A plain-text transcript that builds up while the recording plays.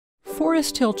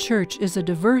Forest Hill Church is a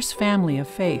diverse family of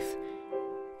faith.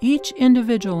 Each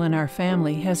individual in our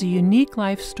family has a unique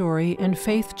life story and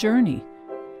faith journey.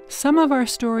 Some of our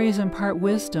stories impart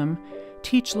wisdom,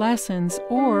 teach lessons,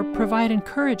 or provide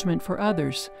encouragement for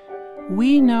others.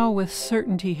 We know with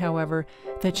certainty, however,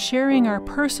 that sharing our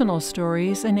personal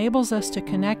stories enables us to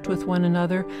connect with one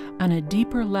another on a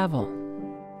deeper level.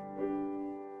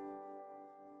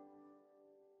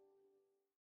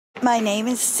 My name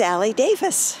is Sally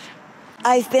Davis.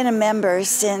 I've been a member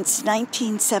since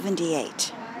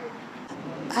 1978.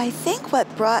 I think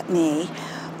what brought me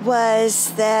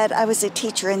was that I was a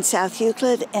teacher in South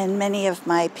Euclid, and many of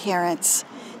my parents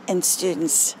and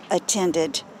students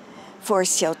attended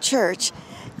Forest Hill Church.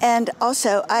 And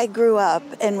also, I grew up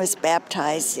and was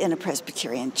baptized in a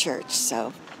Presbyterian church,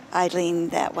 so I lean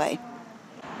that way.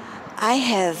 I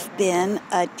have been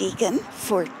a deacon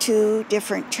for 2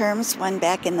 different terms, one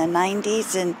back in the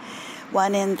 90s and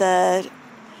one in the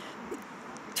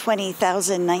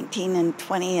 2019 and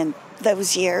 20 and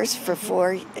those years for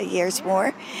 4 years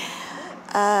more.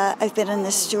 I've been in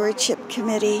the Stewardship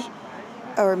Committee,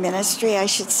 or ministry, I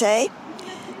should say.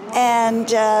 And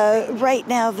right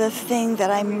now, the thing that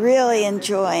I'm really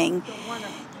enjoying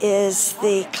is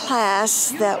the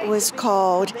class that was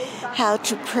called How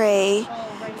to Pray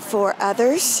for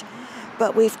Others,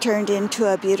 but we've turned into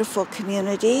a beautiful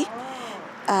community.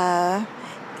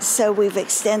 So we've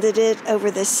extended it over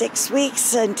the 6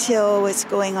 weeks until it's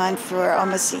going on for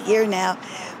almost a year now,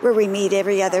 where we meet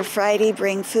every other Friday,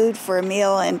 bring food for a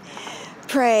meal, and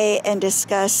pray and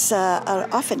discuss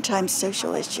oftentimes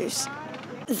social issues.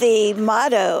 The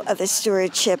motto of the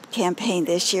stewardship campaign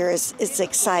this year is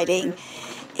exciting.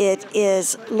 It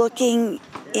is looking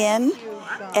in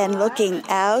and looking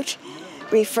out,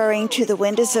 referring to the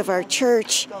windows of our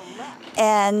church.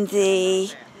 And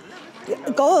the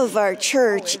goal of our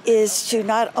church is to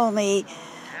not only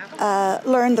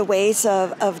learn the ways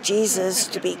of Jesus,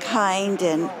 to be kind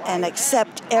and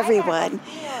accept everyone,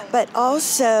 but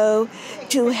also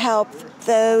to help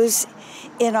those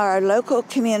in our local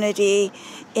community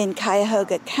in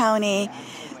Cuyahoga County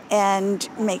and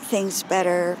make things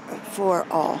better for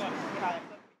all.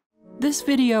 This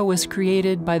video was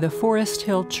created by the Forest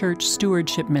Hill Church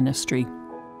Stewardship Ministry.